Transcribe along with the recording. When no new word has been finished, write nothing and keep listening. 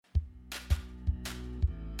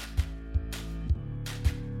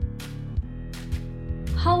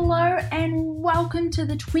and welcome to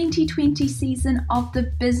the 2020 season of the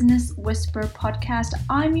Business Whisperer podcast.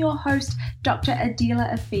 I'm your host, Dr. Adela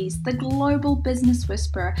Afiz, the Global Business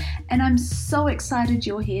Whisperer, and I'm so excited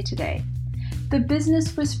you're here today. The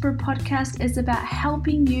Business Whisperer podcast is about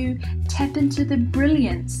helping you tap into the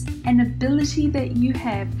brilliance and ability that you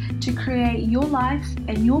have to create your life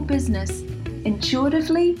and your business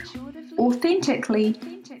intuitively, authentically,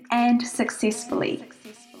 and successfully.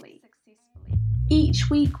 Each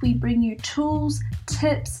week we bring you tools,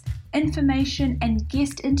 tips, information, and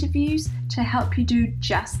guest interviews to help you do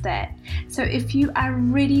just that. So if you are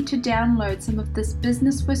ready to download some of this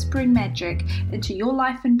business whispering magic into your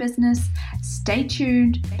life and business, stay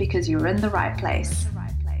tuned because you're in the right place.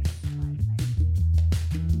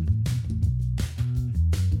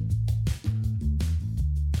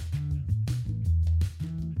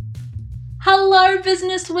 Hello,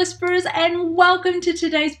 Business Whisperers, and welcome to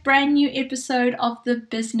today's brand new episode of the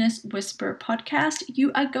Business Whisperer podcast.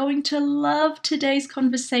 You are going to love today's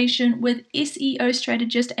conversation with SEO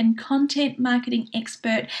strategist and content marketing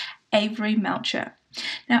expert Avery Melcher.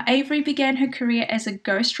 Now, Avery began her career as a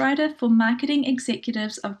ghostwriter for marketing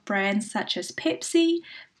executives of brands such as Pepsi,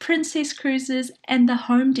 Princess Cruises, and the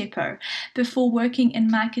Home Depot, before working in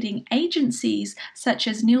marketing agencies such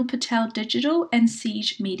as Neil Patel Digital and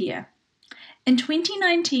Siege Media. In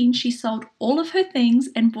 2019, she sold all of her things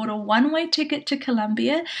and bought a one-way ticket to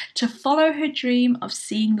Colombia to follow her dream of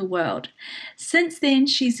seeing the world. Since then,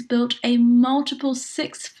 she's built a multiple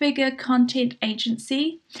six-figure content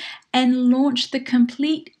agency and launched the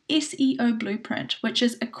Complete SEO Blueprint, which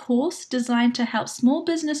is a course designed to help small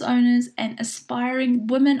business owners and aspiring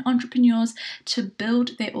women entrepreneurs to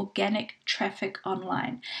build their organic traffic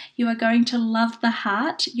online. You are going to love the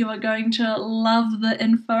heart, you are going to love the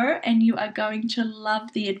info, and you are going to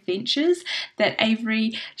love the adventures that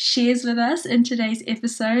Avery shares with us in today's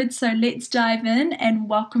episode. So let's dive in and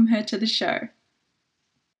welcome her to the show.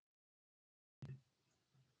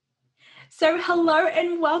 So hello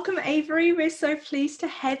and welcome, Avery. We're so pleased to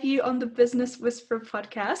have you on the Business Whisperer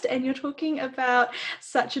podcast, and you're talking about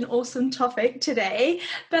such an awesome topic today.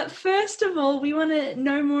 But first of all, we want to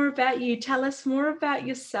know more about you. Tell us more about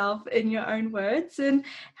yourself in your own words and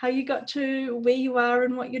how you got to where you are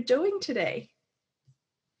and what you're doing today.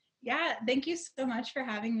 Yeah, thank you so much for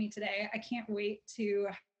having me today. I can't wait to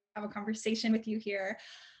have a conversation with you here.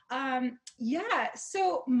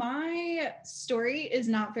 So my story is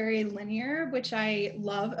not very linear, which I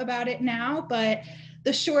love about it now, but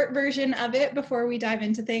the short version of it before we dive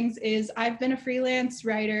into things is I've been a freelance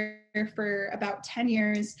writer for about 10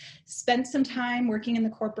 years, spent some time working in the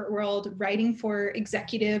corporate world, writing for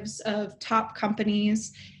executives of top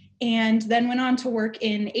companies, and then went on to work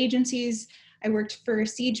in agencies. I worked for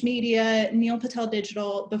Siege Media, Neil Patel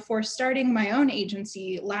Digital before starting my own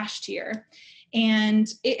agency last year. And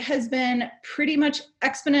it has been pretty much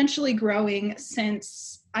exponentially growing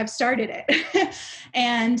since I've started it.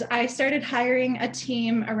 And I started hiring a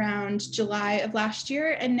team around July of last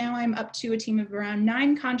year. And now I'm up to a team of around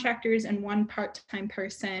 9 contractors and 1 part-time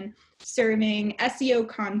person serving SEO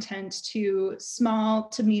content to small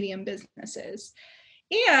to medium businesses.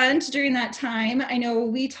 And during that time, I know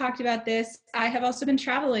we talked about this, I have also been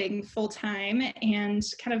traveling full time and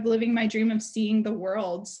kind of living my dream of seeing the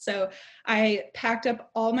world. So I packed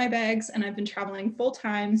up all my bags and I've been traveling full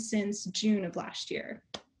time since June of last year.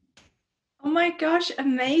 Oh my gosh,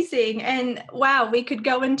 amazing. And wow, we could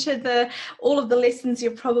go into all of the lessons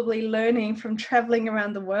you're probably learning from traveling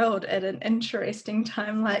around the world at an interesting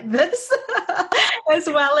time like this, as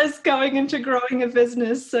well as going into growing a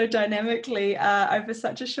business so dynamically over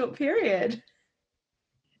such a short period.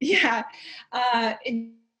 Yeah,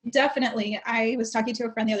 definitely. I was talking to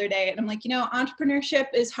a friend the other day and I'm like, entrepreneurship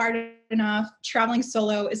is hard enough. Traveling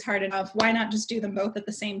solo is hard enough. Why not just do them both at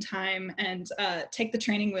the same time and take the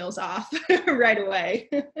training wheels off right away?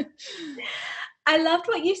 I loved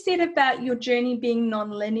what you said about your journey being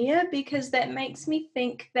non-linear, because that makes me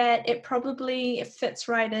think that it probably fits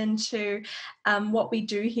right into what we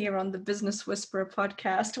do here on the Business Whisperer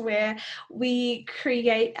podcast, where we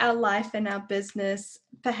create our life and our business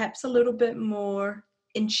perhaps a little bit more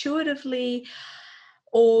intuitively,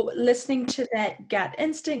 or listening to that gut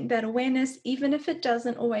instinct, that awareness, even if it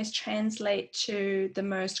doesn't always translate to the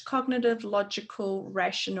most cognitive, logical,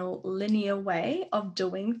 rational, linear way of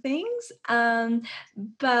doing things.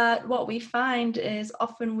 But what we find is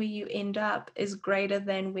often where you end up is greater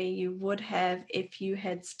than where you would have if you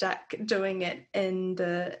had stuck doing it in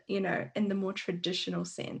the more traditional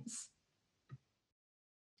sense.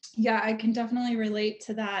 Yeah, I can definitely relate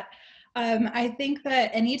to that. I think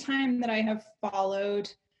that anytime that I have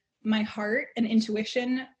followed my heart and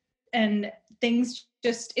intuition, and things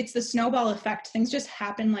just, it's the snowball effect. Things just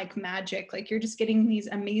happen like magic. Like you're just getting these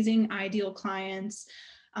amazing ideal clients,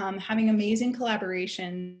 having amazing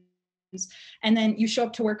collaborations. And then you show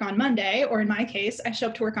up to work on Monday, or in my case, I show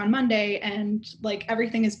up to work on Monday and like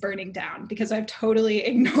everything is burning down because I've totally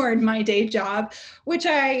ignored my day job, which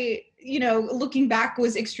I, looking back,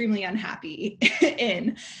 was extremely unhappy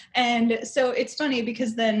in. And so it's funny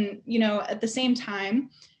because then, at the same time,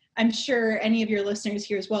 I'm sure any of your listeners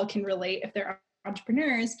here as well can relate if they're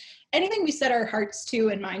entrepreneurs. Anything we set our hearts to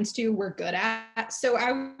and minds to, we're good at. So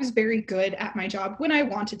I was very good at my job when I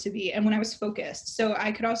wanted to be and when I was focused. So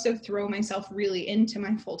I could also throw myself really into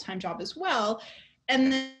my full-time job as well.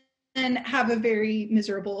 And then have a very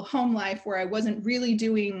miserable home life where I wasn't really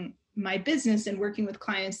doing my business and working with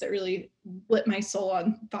clients that really lit my soul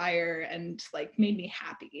on fire and like made me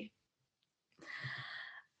happy.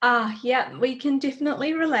 Yeah, we can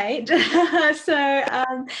definitely relate. So,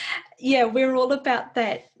 yeah, we're all about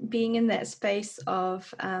that, being in that space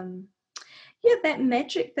of, that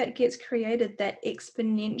magic that gets created, that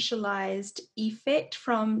exponentialized effect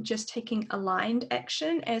from just taking aligned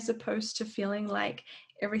action, as opposed to feeling like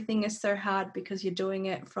everything is so hard because you're doing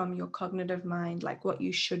it from your cognitive mind, like what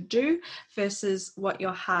you should do versus what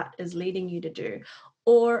your heart is leading you to do,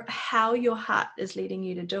 or how your heart is leading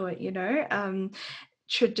you to do it,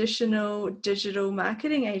 traditional digital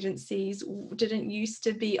marketing agencies didn't used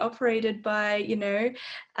to be operated by,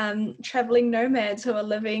 traveling nomads who are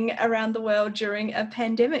living around the world during a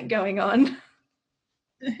pandemic going on.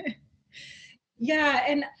 Yeah.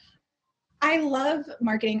 And I love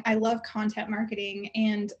marketing. I love content marketing.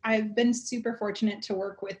 And I've been super fortunate to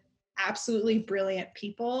work with absolutely brilliant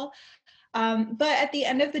people. But at the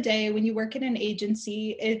end of the day, when you work in an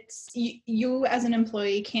agency, it's you as an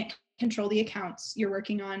employee can't control the accounts you're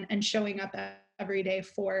working on and showing up every day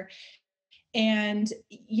for. And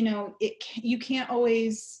you can't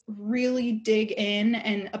always really dig in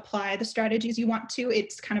and apply the strategies you want to.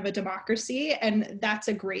 It's kind of a democracy, and that's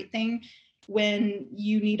a great thing when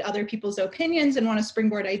you need other people's opinions and want to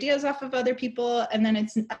springboard ideas off of other people. And then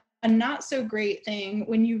it's a not so great thing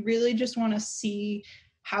when you really just want to see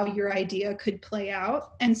how your idea could play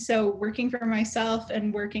out. And so working for myself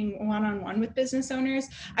and working one-on-one with business owners,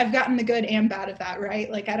 I've gotten the good and bad of that, right?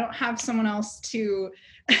 Like I don't have someone else to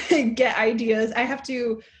get ideas. I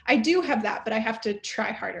do have that, but I have to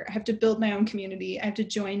try harder. I have to build my own community. I have to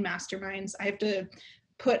join masterminds. I have to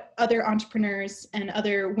put other entrepreneurs and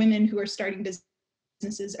other women who are starting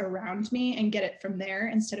businesses around me and get it from there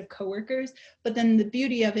instead of coworkers. But then the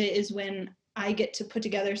beauty of it is when I get to put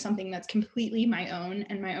together something that's completely my own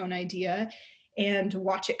and my own idea and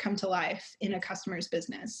watch it come to life in a customer's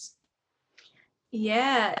business.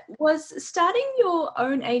 Yeah. Was starting your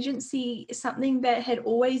own agency something that had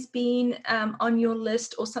always been on your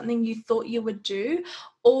list, or something you thought you would do?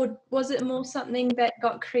 Or was it more something that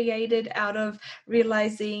got created out of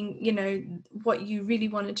realizing, what you really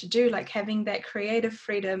wanted to do, like having that creative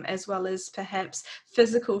freedom as well as perhaps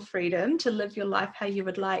physical freedom to live your life how you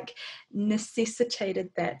would like, necessitated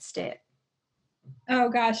that step? Oh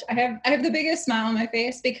gosh, I have the biggest smile on my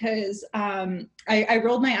face because I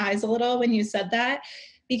rolled my eyes a little when you said that,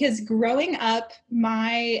 because growing up,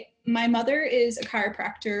 my mother is a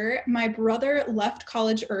chiropractor. My brother left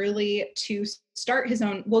college early to start his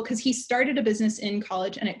own, well, because he started a business in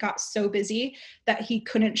college and it got so busy that he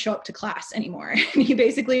couldn't show up to class anymore. He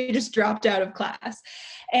basically just dropped out of class.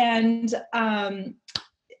 And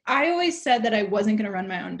I always said that I wasn't going to run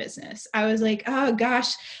my own business. I was like, oh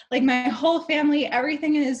gosh, like my whole family,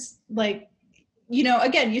 everything is like,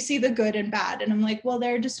 again, you see the good and bad. And I'm like, well,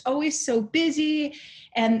 they're just always so busy.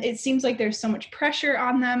 And it seems like there's so much pressure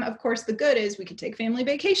on them. Of course, the good is we could take family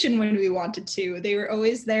vacation when we wanted to. They were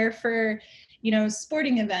always there for,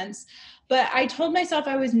 sporting events. But I told myself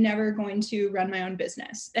I was never going to run my own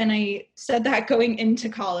business. And I said that going into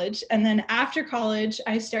college. And then after college,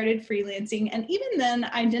 I started freelancing. And even then,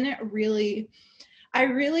 I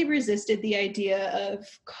really resisted the idea of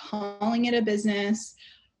calling it a business,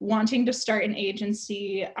 wanting to start an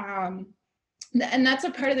agency. And that's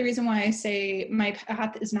a part of the reason why I say my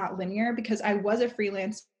path is not linear, because I was a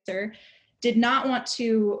freelancer, did not want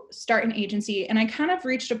to start an agency. And I kind of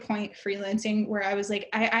reached a point freelancing where I was like,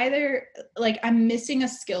 I'm missing a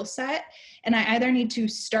skill set, and I either need to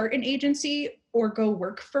start an agency or go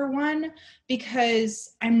work for one,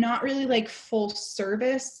 because I'm not really like full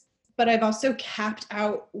service, but I've also capped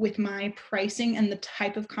out with my pricing and the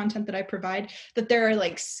type of content that I provide that there are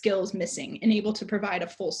like skills missing and able to provide a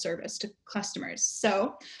full service to customers.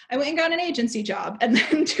 So I went and got an agency job, and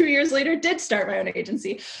then 2 years later did start my own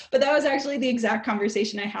agency. But that was actually the exact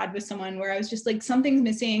conversation I had with someone where I was just like, something's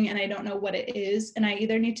missing and I don't know what it is. And I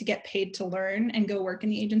either need to get paid to learn and go work in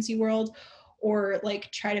the agency world, or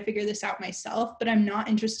like try to figure this out myself, but I'm not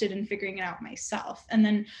interested in figuring it out myself. And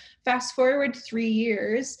then fast forward 3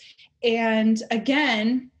 years, and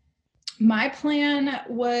again, my plan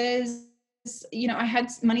was, I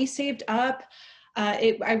had money saved up.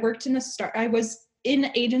 I worked I was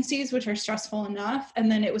in agencies, which are stressful enough.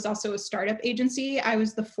 And then it was also a startup agency. I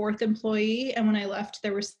was the 4th employee. And when I left,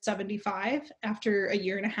 there were 75 after a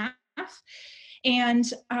year and a half.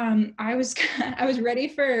 And I was ready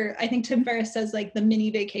for, I think Tim Ferriss says, like the mini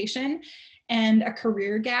vacation and a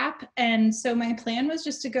career gap. And so my plan was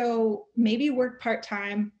just to go maybe work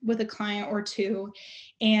part-time with a client or two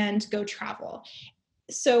and go travel.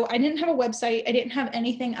 So I didn't have a website. I didn't have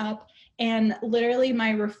anything up. And literally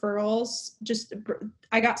my referrals,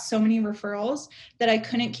 I got so many referrals that I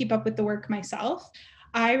couldn't keep up with the work myself.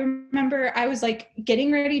 I remember I was like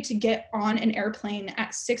getting ready to get on an airplane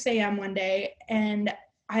at 6 a.m. one day, and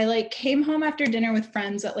I like came home after dinner with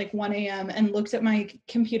friends at like 1 a.m. and looked at my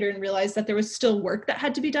computer and realized that there was still work that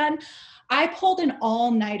had to be done. I pulled an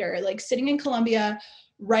all-nighter, like sitting in Colombia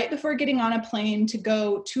right before getting on a plane to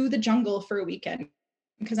go to the jungle for a weekend,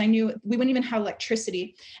 because I knew we wouldn't even have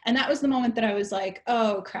electricity. And that was the moment that I was like,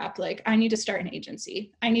 oh crap, like I need to start an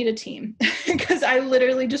agency. I need a team, because I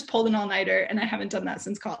literally just pulled an all-nighter and I haven't done that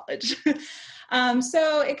since college.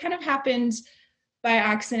 So it kind of happened by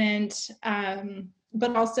accident.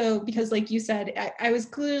 But also because, like you said, I was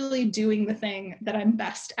clearly doing the thing that I'm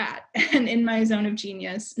best at and in my zone of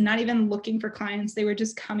genius, not even looking for clients. They were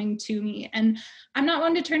just coming to me. And I'm not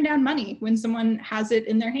one to turn down money when someone has it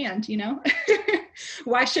in their hand,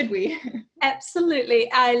 Why should we? Absolutely.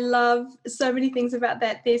 I love so many things about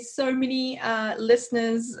that. There's so many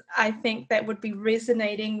listeners, I think, that would be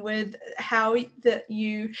resonating with how that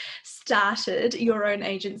you started your own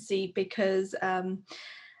agency, because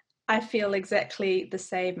I feel exactly the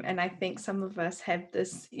same. And I think some of us have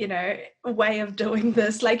this, way of doing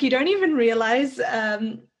this. Like you don't even realize,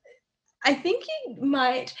 I think you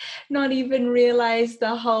might not even realize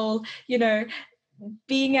the whole,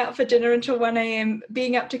 being out for dinner until 1 a.m.,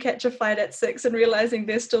 being up to catch a flight at 6 and realizing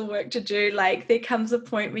there's still work to do. Like there comes a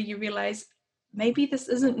point where you realize, maybe this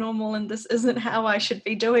isn't normal and this isn't how I should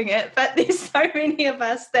be doing it. But there's so many of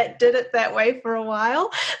us that did it that way for a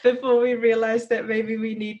while before we realized that maybe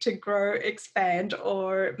we need to grow, expand,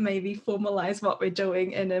 or maybe formalize what we're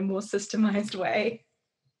doing in a more systemized way.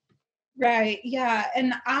 Right. Yeah.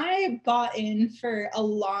 And I bought in for a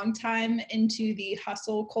long time into the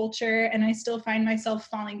hustle culture, and I still find myself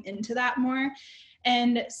falling into that more.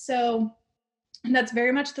 And so that's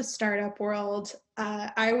very much the startup world.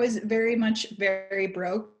 I was very much very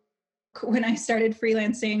broke when I started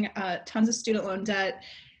freelancing, tons of student loan debt,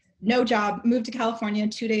 no job, moved to California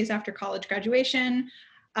 2 days after college graduation,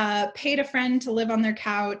 paid a friend to live on their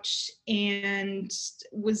couch, and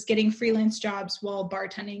was getting freelance jobs while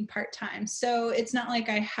bartending part-time. So it's not like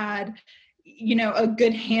I had, a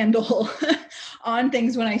good handle on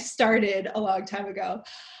things when I started a long time ago.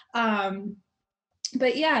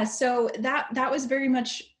 But yeah, so that was very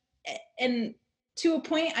much, and to a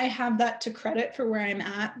point, I have that to credit for where I'm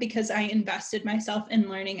at, because I invested myself in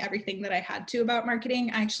learning everything that I had to about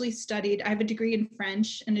marketing. I actually I have a degree in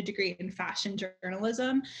French and a degree in fashion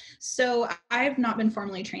journalism. So I've not been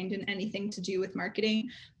formally trained in anything to do with marketing,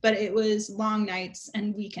 but it was long nights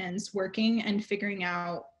and weekends working and figuring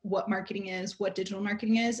out what marketing is, what digital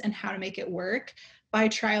marketing is, and how to make it work by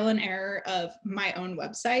trial and error of my own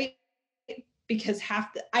website. Because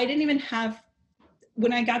I didn't even have,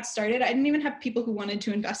 when I got started, I didn't even have people who wanted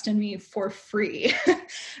to invest in me for free.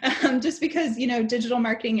 Just because, digital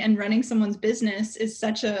marketing and running someone's business is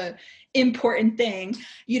such a important thing.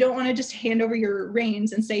 You don't want to just hand over your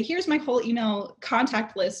reins and say, here's my whole email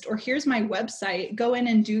contact list, or here's my website, go in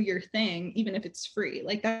and do your thing, even if it's free.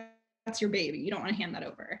 Like that's your baby. You don't want to hand that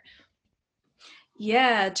over.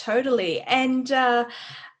 Yeah, totally. And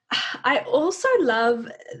I also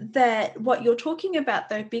love that what you're talking about,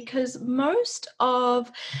 though, because most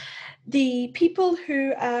of the people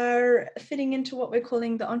who are fitting into what we're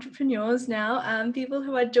calling the entrepreneurs now, people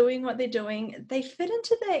who are doing what they're doing, they fit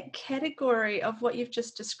into that category of what you've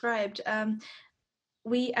just described.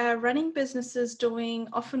 We are running businesses doing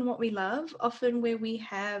often what we love, often where we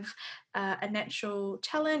have a natural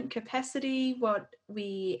talent, capacity, what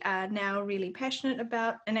we are now really passionate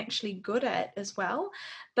about and actually good at as well.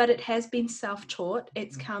 But it has been self-taught.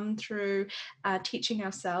 It's come through teaching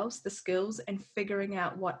ourselves the skills and figuring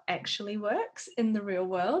out what actually works in the real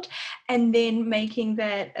world, and then making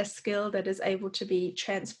that a skill that is able to be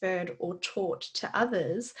transferred or taught to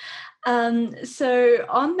others. So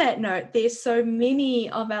on that note, there's so many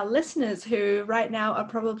of our listeners who right now are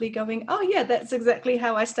probably going, oh yeah, that's exactly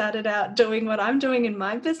how I started out doing what I'm doing in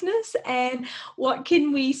my business. And what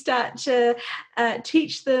can we start to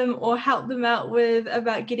teach them or help them out with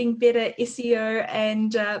about getting better SEO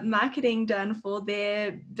and marketing done for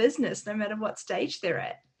their business, no matter what stage they're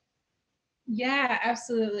at? Yeah,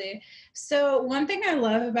 absolutely. So one thing I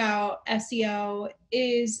love about SEO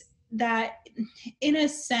is that in a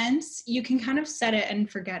sense, you can kind of set it and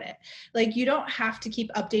forget it. Like you don't have to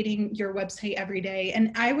keep updating your website every day.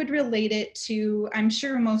 And I would relate it to, I'm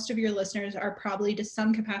sure most of your listeners are probably to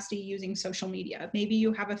some capacity using social media. Maybe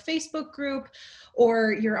you have a Facebook group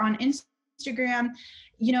or you're on Instagram.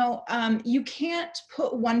 You can't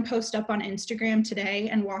put one post up on Instagram today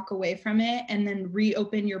and walk away from it and then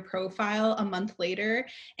reopen your profile a month later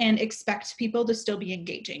and expect people to still be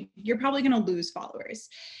engaging. You're probably going to lose followers.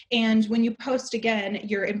 And when you post again,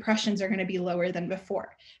 your impressions are going to be lower than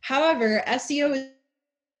before. However, SEO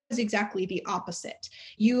is exactly the opposite.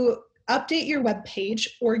 You update your web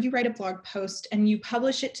page or you write a blog post and you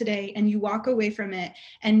publish it today and you walk away from it,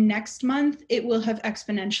 and next month it will have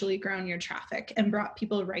exponentially grown your traffic and brought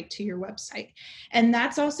people right to your website. And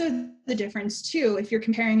that's also the difference too if you're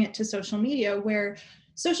comparing it to social media, where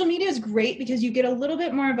social media is great because you get a little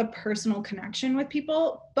bit more of a personal connection with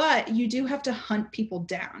people, but you do have to hunt people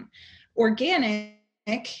down. Organic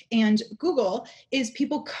and Google is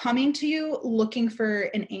people coming to you looking for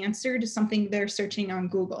an answer to something they're searching on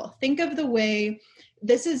Google. Think of the way,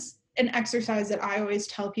 this is an exercise that I always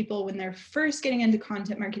tell people when they're first getting into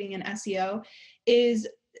content marketing and SEO, is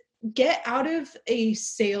get out of a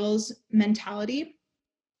sales mentality.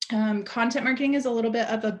 Content marketing is a little bit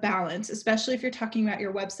of a balance, especially if you're talking about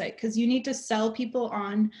your website, because you need to sell people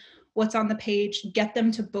on what's on the page, get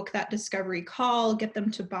them to book that discovery call, get them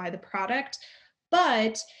to buy the product.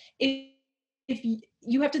 But if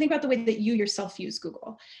you have to think about the way that you yourself use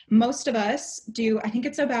Google. Most of us do, I think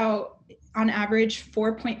it's about on average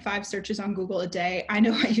 4.5 searches on Google a day. I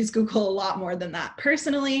know I use Google a lot more than that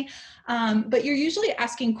personally, but you're usually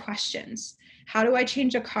asking questions. How do I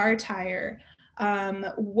change a car tire?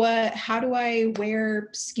 How do I wear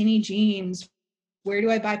skinny jeans? Where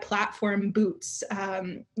do I buy platform boots? How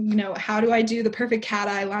do I do the perfect cat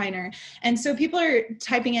eyeliner? And so people are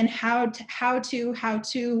typing in how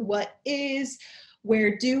to, what is,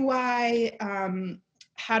 where do I,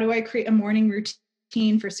 how do I create a morning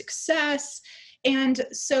routine for success? And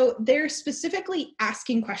so they're specifically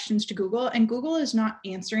asking questions to Google, and Google is not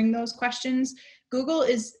answering those questions. Google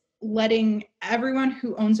is letting everyone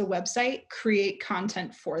who owns a website create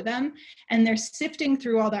content for them, and they're sifting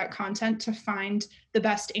through all that content to find the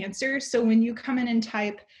best answer. So when you come in and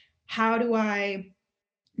type, how do I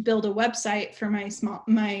build a website for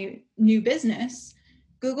my new business,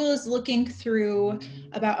 Google is looking through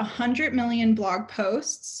about 100 million blog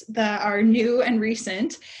posts that are new and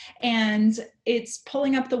recent, and it's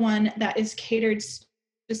pulling up the one that is catered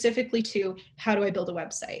specifically to how do I build a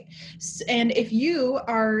website. And if you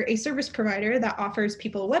are a service provider that offers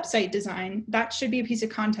people website design, that should be a piece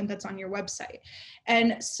of content that's on your website.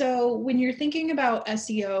 And so when you're thinking about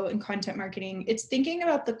SEO and content marketing, it's thinking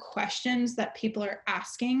about the questions that people are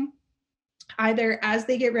asking, either as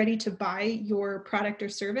they get ready to buy your product or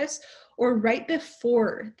service, or right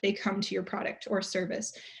before they come to your product or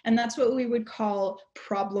service. And that's what we would call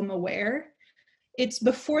problem aware. It's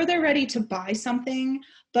before they're ready to buy something,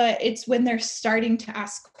 but it's when they're starting to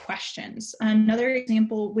ask questions. Another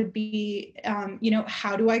example would be,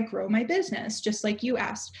 how do I grow my business? Just like you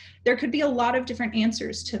asked, there could be a lot of different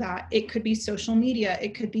answers to that. It could be social media,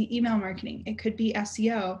 it could be email marketing, it could be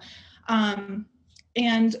SEO.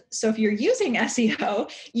 And so if you're using SEO,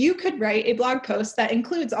 you could write a blog post that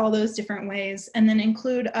includes all those different ways, and then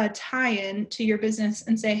include a tie-in to your business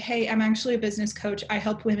and say, hey, I'm actually a business coach. I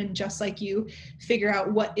help women just like you figure out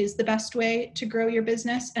what is the best way to grow your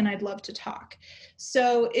business, and I'd love to talk.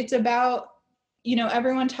 So it's about,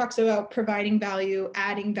 everyone talks about providing value,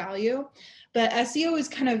 adding value, but SEO is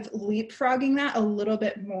kind of leapfrogging that a little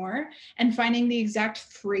bit more and finding the exact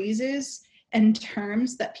phrases and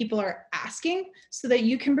terms that people are asking so that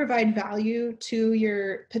you can provide value to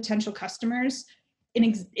your potential customers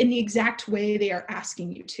in the exact way they are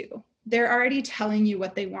asking you to. They're already telling you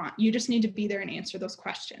what they want. You just need to be there and answer those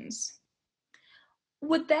questions.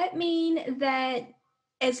 Would that mean that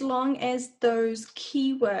as long as those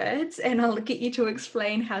keywords, and I'll get you to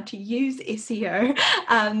explain how to use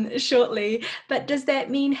SEO shortly, but does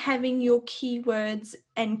that mean having your keywords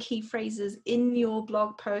and key phrases in your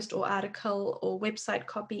blog post or article or website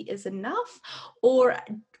copy is enough? Or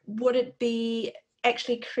would it be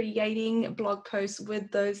actually creating blog posts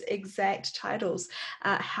with those exact titles?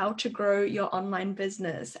 How to grow your online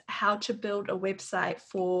business, how to build a website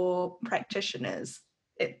for practitioners,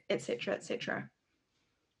 etc., etc.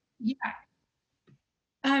 Yeah.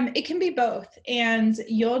 It can be both. And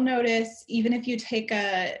you'll notice, even if you take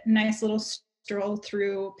a nice little stroll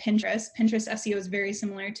through Pinterest SEO is very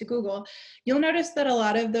similar to Google, you'll notice that a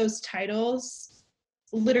lot of those titles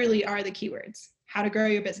literally are the keywords: how to grow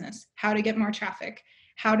your business, how to get more traffic,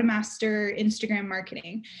 how to master Instagram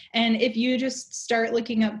marketing. And if you just start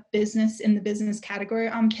looking up business in the business category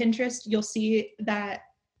on Pinterest, you'll see that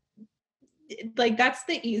like that's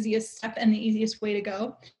the easiest step and the easiest way to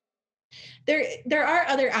go. There are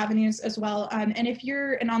other avenues as well. And if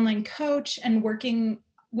you're an online coach and working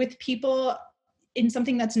with people in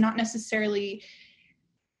something that's not necessarily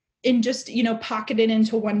in just, pocketed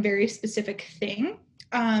into one very specific thing,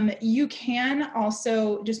 you can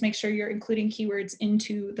also just make sure you're including keywords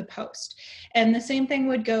into the post. And the same thing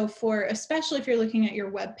would go for, especially if you're looking at your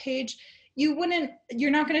web page,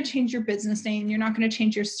 you're not going to change your business name. You're not going to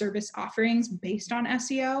change your service offerings based on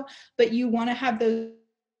SEO, but you want to have those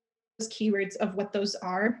keywords of what those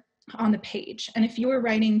are on the page. And if you were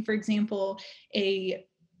writing, for example, a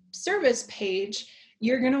service page,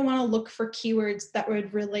 you're going to want to look for keywords that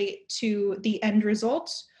would relate to the end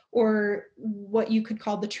result, or what you could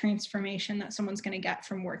call the transformation that someone's going to get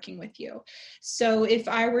from working with you. So if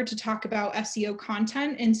I were to talk about SEO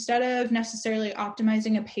content, instead of necessarily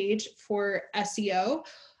optimizing a page for SEO,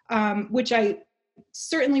 which I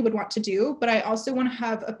certainly would want to do, but I also want to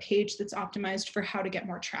have a page that's optimized for how to get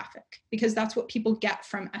more traffic, because that's what people get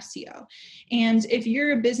from SEO. And if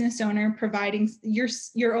you're a business owner providing,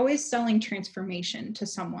 you're always selling transformation to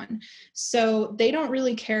someone. So they don't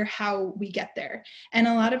really care how we get there. And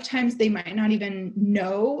a lot of times they might not even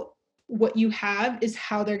know what you have is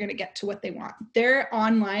how they're going to get to what they want. They're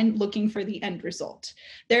online looking for the end result.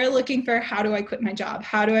 They're looking for, how do I quit my job?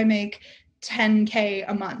 How do I make 10K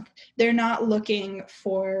a month? They're not looking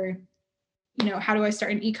for, how do I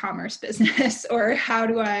start an e-commerce business or how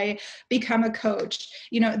do I become a coach?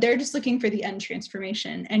 They're just looking for the end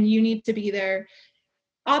transformation, and you need to be there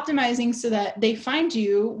optimizing so that they find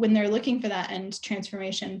you when they're looking for that end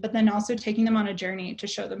transformation, but then also taking them on a journey to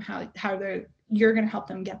show them how you're going to help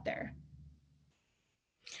them get there.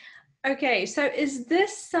 Okay, so is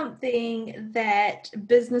this something that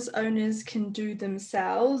business owners can do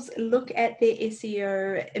themselves? Look at their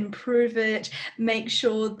SEO, improve it, make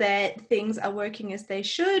sure that things are working as they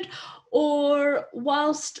should? Or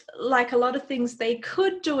whilst, like a lot of things, they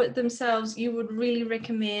could do it themselves, you would really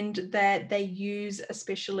recommend that they use a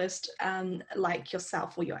specialist like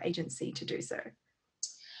yourself or your agency to do so?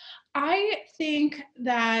 I think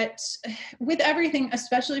that with everything,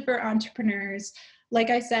 especially for entrepreneurs, like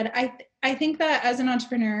I said, I think that as an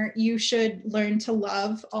entrepreneur, you should learn to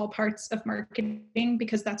love all parts of marketing,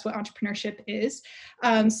 because that's what entrepreneurship is.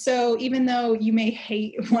 So even though you may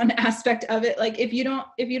hate one aspect of it, like if you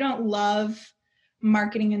don't love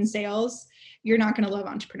marketing and sales, you're not going to love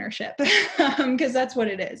entrepreneurship, because that's what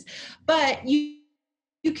it is. But you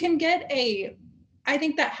can get I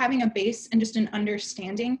think that having a base and just an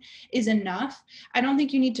understanding is enough. I don't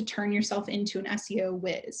think you need to turn yourself into an SEO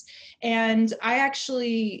whiz. And I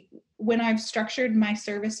actually, when I've structured my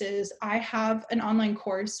services, I have an online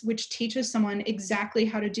course which teaches someone exactly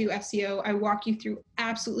how to do SEO. I walk you through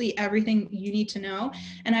absolutely everything you need to know.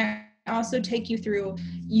 And I also take you through,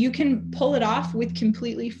 you can pull it off with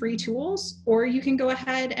completely free tools, or you can go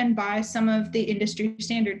ahead and buy some of the industry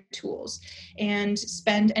standard tools and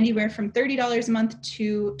spend anywhere from $30 a month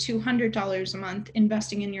to $200 a month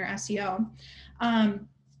investing in your SEO.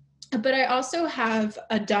 But I also have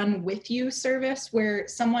a done with you service where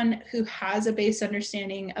someone who has a base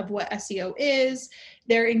understanding of what SEO is,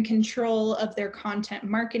 they're in control of their content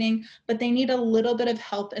marketing, but they need a little bit of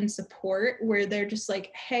help and support where they're just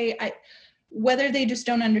like, hey, whether they just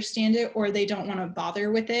don't understand it or they don't want to bother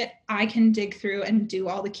with it, I can dig through and do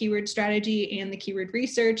all the keyword strategy and the keyword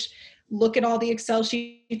research, look at all the Excel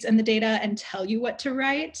sheets and the data and tell you what to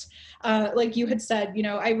write. Like you had said,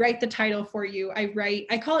 I write the title for you.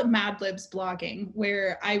 I call it Mad Libs blogging,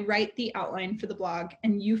 where I write the outline for the blog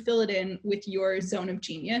and you fill it in with your zone of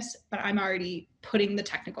genius, but I'm already putting the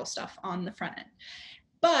technical stuff on the front end.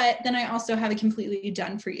 But then I also have it completely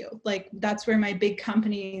done for you. Like that's where my big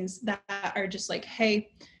companies that are just like,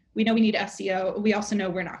 hey, we know we need SEO. We also know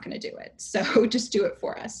we're not going to do it. So just do it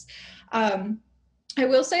for us. I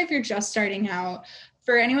will say, if you're just starting out,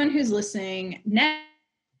 for anyone who's listening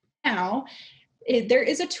now, there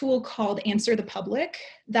is a tool called Answer the Public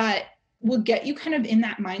that will get you kind of in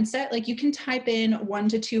that mindset. Like you can type in 1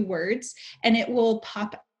 to 2 words and it will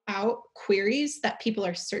pop out queries that people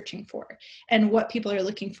are searching for and what people are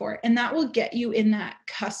looking for. And that will get you in that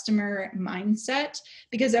customer mindset,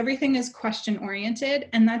 because everything is question oriented.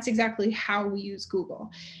 And that's exactly how we use Google.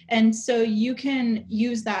 And so you can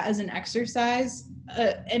use that as an exercise.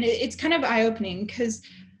 And it's kind of eye opening, because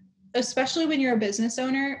especially when you're a business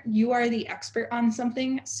owner, you are the expert on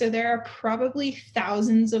something. So there are probably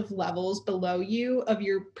thousands of levels below you of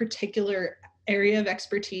your particular area of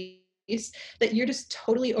expertise that you're just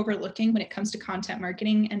totally overlooking when it comes to content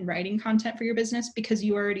marketing and writing content for your business, because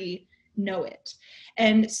you already know it.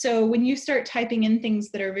 And so when you start typing in things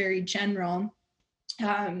that are very general,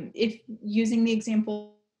 if using the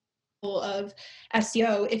example of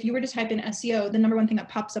SEO, if you were to type in SEO, the number one thing that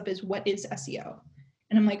pops up is, what is SEO?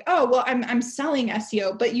 And I'm like, oh, well, I'm selling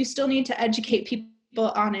SEO, but you still need to educate people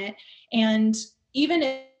on it. And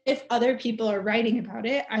even if other people are writing about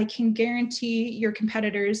it, I can guarantee your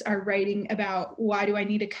competitors are writing about, why do I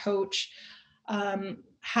need a coach?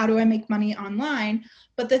 How do I make money online?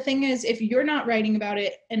 But the thing is, if you're not writing about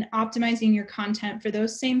it and optimizing your content for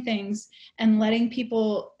those same things and letting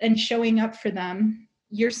people and showing up for them,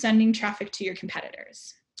 you're sending traffic to your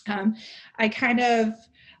competitors.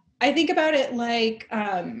 I think about it like,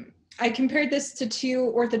 I compared this to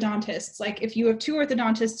 2 orthodontists. Like if you have 2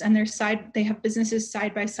 orthodontists and they have businesses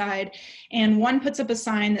side by side, and one puts up a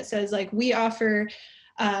sign that says like, we offer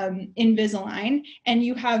Invisalign, and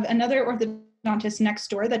you have another orthodontist next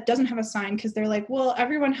door that doesn't have a sign because they're like, well,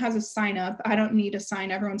 everyone has a sign up. I don't need a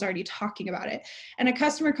sign. Everyone's already talking about it. And a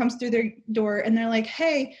customer comes through their door and they're like,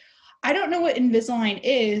 hey, I don't know what Invisalign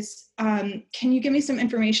is. Can you give me some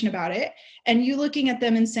information about it? And you looking at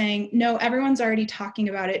them and saying, no, everyone's already talking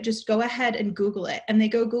about it. Just go ahead and Google it. And they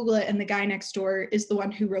go Google it, and the guy next door is the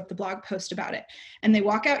one who wrote the blog post about it. And they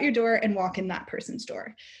walk out your door and walk in that person's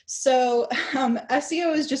door. So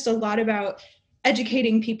SEO is just a lot about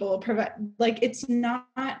educating people. It's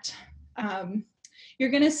not... you're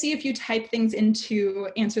going to see, if you type things into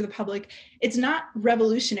Answer the Public, it's not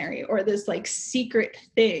revolutionary or this like secret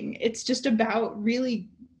thing. It's just about really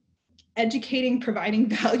educating, providing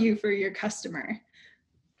value for your customer.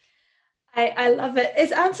 I love it.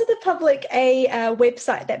 Is Answer the Public a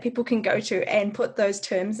website that people can go to and put those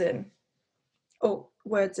terms in or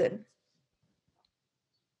words in?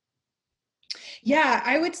 Yeah,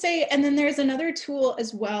 I would say. And then there's another tool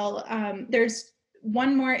as well. There's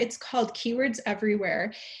one more, it's called Keywords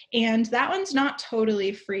Everywhere. And that one's not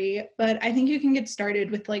totally free, but I think you can get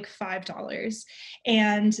started with like $5.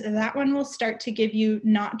 And that one will start to give you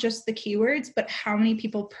not just the keywords, but how many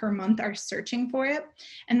people per month are searching for it.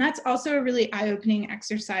 And that's also a really eye-opening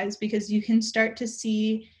exercise, because you can start to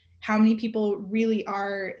see how many people really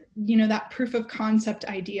are, that proof of concept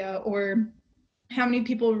idea, or how many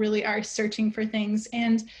people really are searching for things.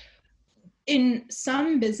 And in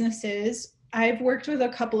some businesses, I've worked with a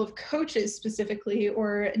couple of coaches specifically,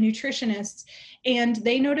 or nutritionists, and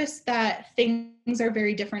they notice that things are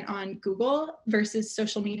very different on Google versus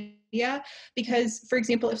social media. Because, for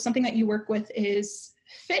example, if something that you work with is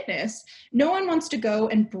fitness, no one wants to go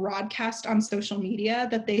and broadcast on social media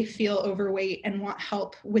that they feel overweight and want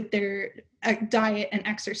help with their diet and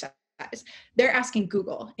exercise. They're asking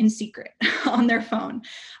Google in secret on their phone.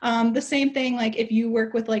 The same thing, like if you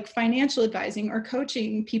work with like financial advising or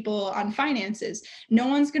coaching people on finances, no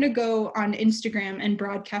one's going to go on Instagram and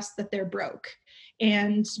broadcast that they're broke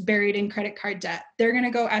and buried in credit card debt. They're going to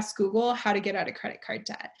go ask Google how to get out of credit card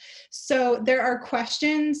debt. So there are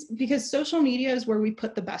questions, because social media is where we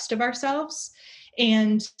put the best of ourselves,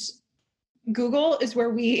 and Google is where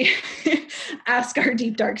we ask our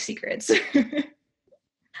deep, dark secrets.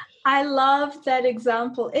 I love that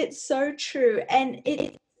example. It's so true. And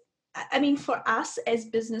for us as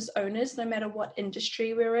business owners, no matter what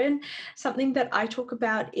industry we're in, something that I talk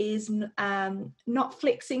about is not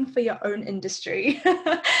flexing for your own industry,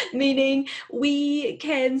 meaning we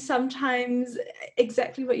can sometimes,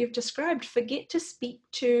 exactly what you've described, forget to speak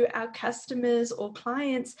to our customers or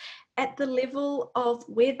clients at the level of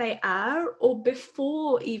where they are, or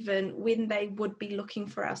before even when they would be looking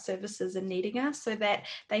for our services and needing us, so that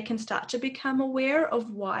they can start to become aware of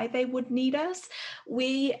why they would need us.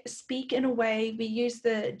 We speak in a way, we use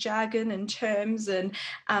the jargon and terms and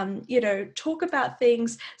talk about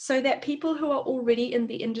things so that people who are already in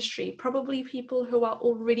the industry, probably people who are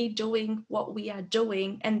already doing what we are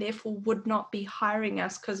doing and therefore would not be hiring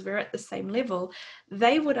us because we're at the same level,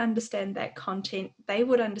 they would understand that content, they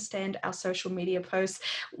would understand our social media posts.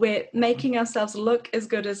 We're making ourselves look as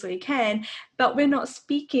good as we can, but we're not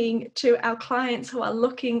speaking to our clients who are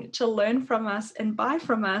looking to learn from us and buy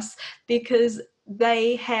from us because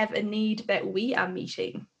they have a need that we are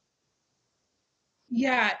meeting.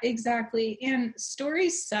 Yeah, exactly. And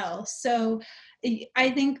stories sell. So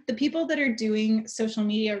I think the people that are doing social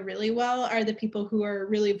media really well are the people who are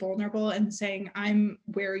really vulnerable and saying, I'm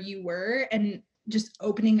where you were, and just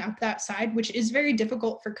opening up that side, which is very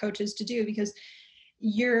difficult for coaches to do because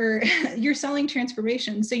you're you're selling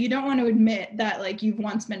transformation. So you don't want to admit that like you've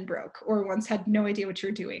once been broke or once had no idea what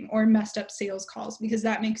you're doing or messed up sales calls, because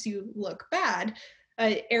that makes you look bad,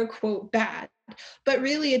 air quote bad. But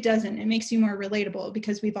really it doesn't. It makes you more relatable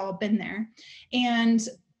because we've all been there. And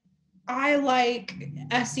I like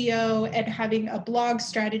SEO and having a blog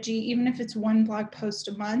strategy, even if it's one blog post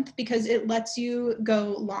a month, because it lets you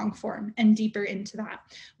go long form and deeper into that,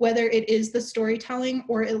 whether it is the storytelling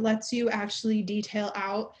or it lets you actually detail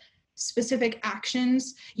out specific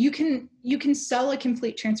actions. You can sell a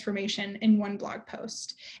complete transformation in one blog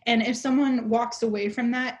post. And if someone walks away from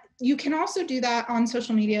that, you can also do that on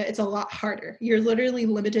social media. It's a lot harder. You're literally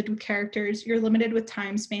limited with characters. You're limited with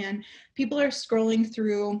time span. People are scrolling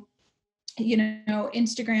through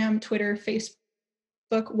Instagram, Twitter, Facebook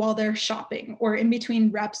while they're shopping or in between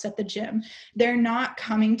reps at the gym. They're not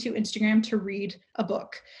coming to Instagram to read a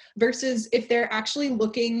book, versus if they're actually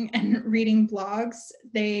looking and reading blogs,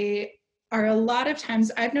 they are a lot of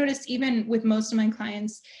times, I've noticed even with most of my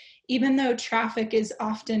clients, even though traffic is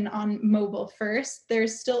often on mobile first,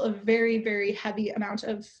 there's still a very, very heavy amount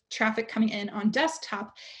of traffic coming in on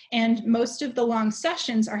desktop. And most of the long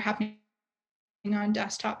sessions are happening on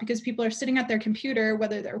desktop because people are sitting at their computer,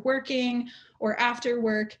 whether they're working or after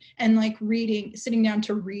work, and like sitting down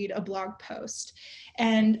to read a blog post.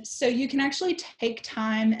 And so you can actually take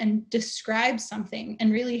time and describe something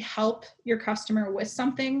and really help your customer with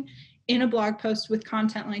something in a blog post with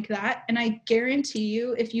content like that. And I guarantee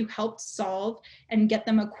you, if you helped solve and get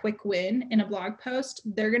them a quick win in a blog post,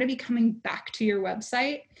 they're going to be coming back to your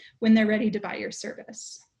website when they're ready to buy your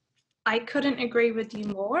service. I couldn't agree with you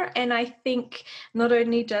more. And I think not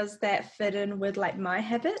only does that fit in with like my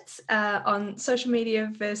habits on social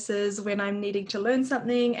media versus when I'm needing to learn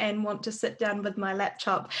something and want to sit down with my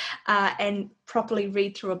laptop and properly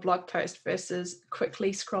read through a blog post versus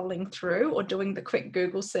quickly scrolling through or doing the quick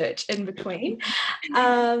Google search in between.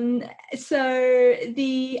 So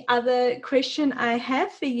the other question I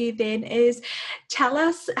have for you then is, tell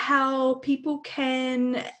us how people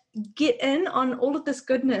can get in on all of this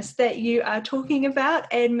goodness that you are talking about,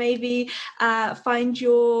 and maybe find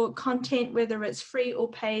your content, whether it's free or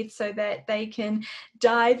paid, so that they can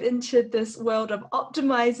dive into this world of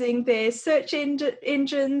optimizing their search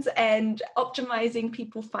engines and optimizing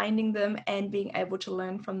people finding them and being able to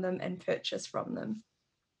learn from them and purchase from them.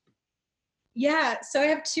 Yeah, so I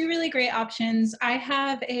have two really great options. I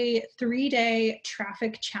have a 3-day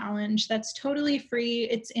traffic challenge that's totally free.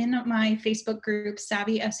 It's in my Facebook group,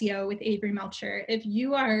 Savvy SEO with Avery Melcher. If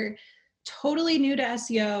you are totally new to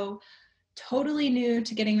SEO, totally new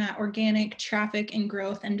to getting that organic traffic and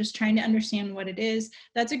growth and just trying to understand what it is,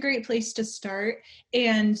 that's a great place to start.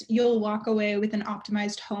 And you'll walk away with an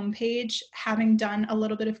optimized homepage, having done a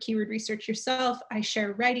little bit of keyword research yourself. I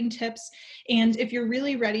share writing tips. And if you're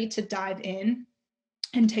really ready to dive in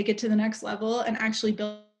and take it to the next level and actually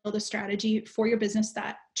build a strategy for your business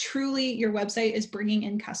that truly your website is bringing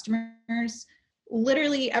in customers.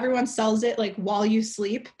 Literally everyone sells it like while you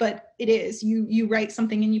sleep, but it is, you write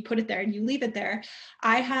something and you put it there and you leave it there.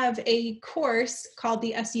 I have a course called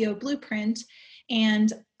the SEO Blueprint,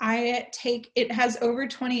 and it has over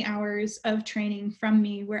 20 hours of training from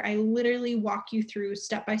me where I literally walk you through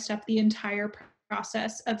step by step the entire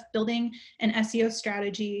process of building an SEO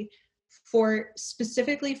strategy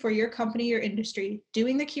specifically for your company or industry,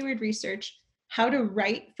 doing the keyword research, how to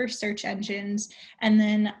write for search engines, and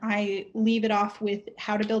then I leave it off with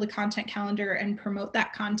how to build a content calendar and promote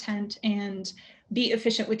that content and be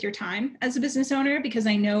efficient with your time as a business owner, because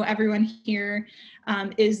I know everyone here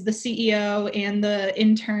is the CEO and the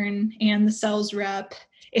intern and the sales rep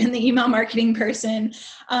and the email marketing person.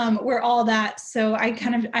 We're all that. So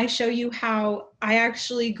I show you how I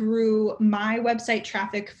actually grew my website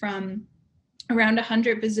traffic from around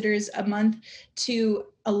 100 visitors a month to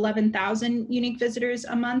 11,000 unique visitors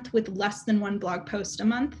a month with less than one blog post a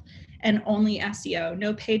month and only SEO,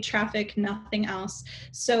 no paid traffic, nothing else.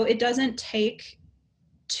 So it doesn't take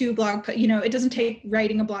it doesn't take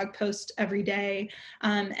writing a blog post every day.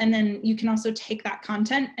 And then you can also take that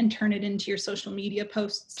content and turn it into your social media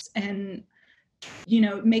posts and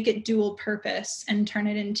make it dual purpose and turn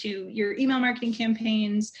it into your email marketing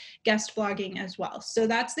campaigns, guest blogging as well. So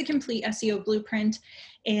that's the complete SEO blueprint.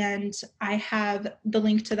 And I have the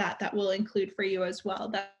link to that we'll include for you as well.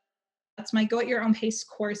 That's my Go at Your Own Pace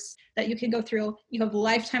course that you can go through. You have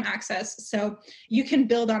lifetime access, so you can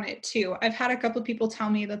build on it too. I've had a couple of people tell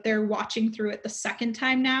me that they're watching through it the second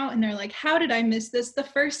time now, and they're like, how did I miss this the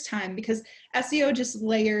first time? Because SEO just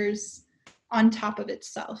layers on top of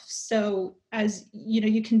itself. So as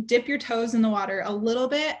you can dip your toes in the water a little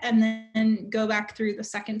bit and then go back through the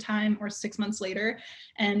second time or 6 months later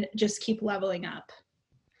and just keep leveling up.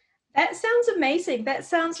 That sounds amazing. That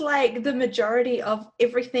sounds like the majority of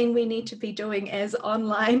everything we need to be doing as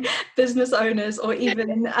online business owners or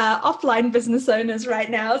even offline business owners right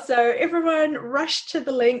now. So everyone rush to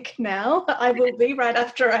the link now. I will be right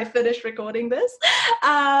after I finish recording this.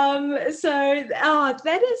 That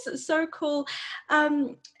is so cool.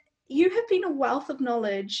 You have been a wealth of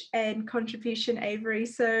knowledge and contribution, Avery.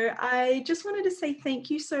 So I just wanted to say thank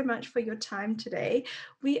you so much for your time today.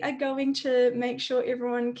 We are going to make sure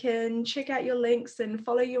everyone can check out your links and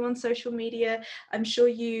follow you on social media. I'm sure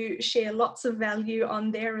you share lots of value on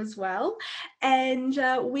there as well. And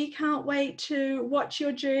we can't wait to watch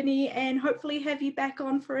your journey and hopefully have you back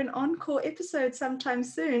on for an encore episode sometime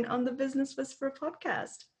soon on the Business Whisperer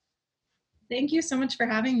podcast. Thank you so much for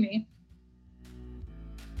having me.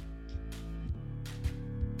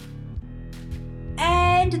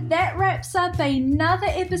 And that wraps up another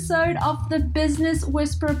episode of the Business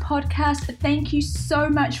Whisperer podcast. Thank you so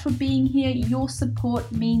much for being here. Your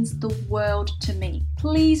support means the world to me.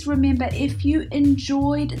 Please remember, if you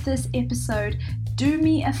enjoyed this episode, do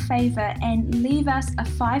me a favor and leave us a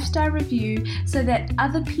 5-star review so that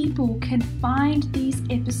other people can find these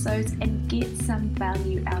episodes and get some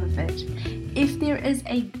value out of it. If there is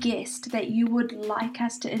a guest that you would like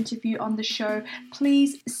us to interview on the show,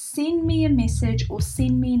 please send me a message or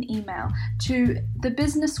send me an email to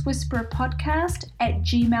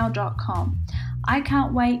thebusinesswhispererpodcast@gmail.com. I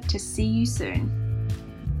can't wait to see you soon.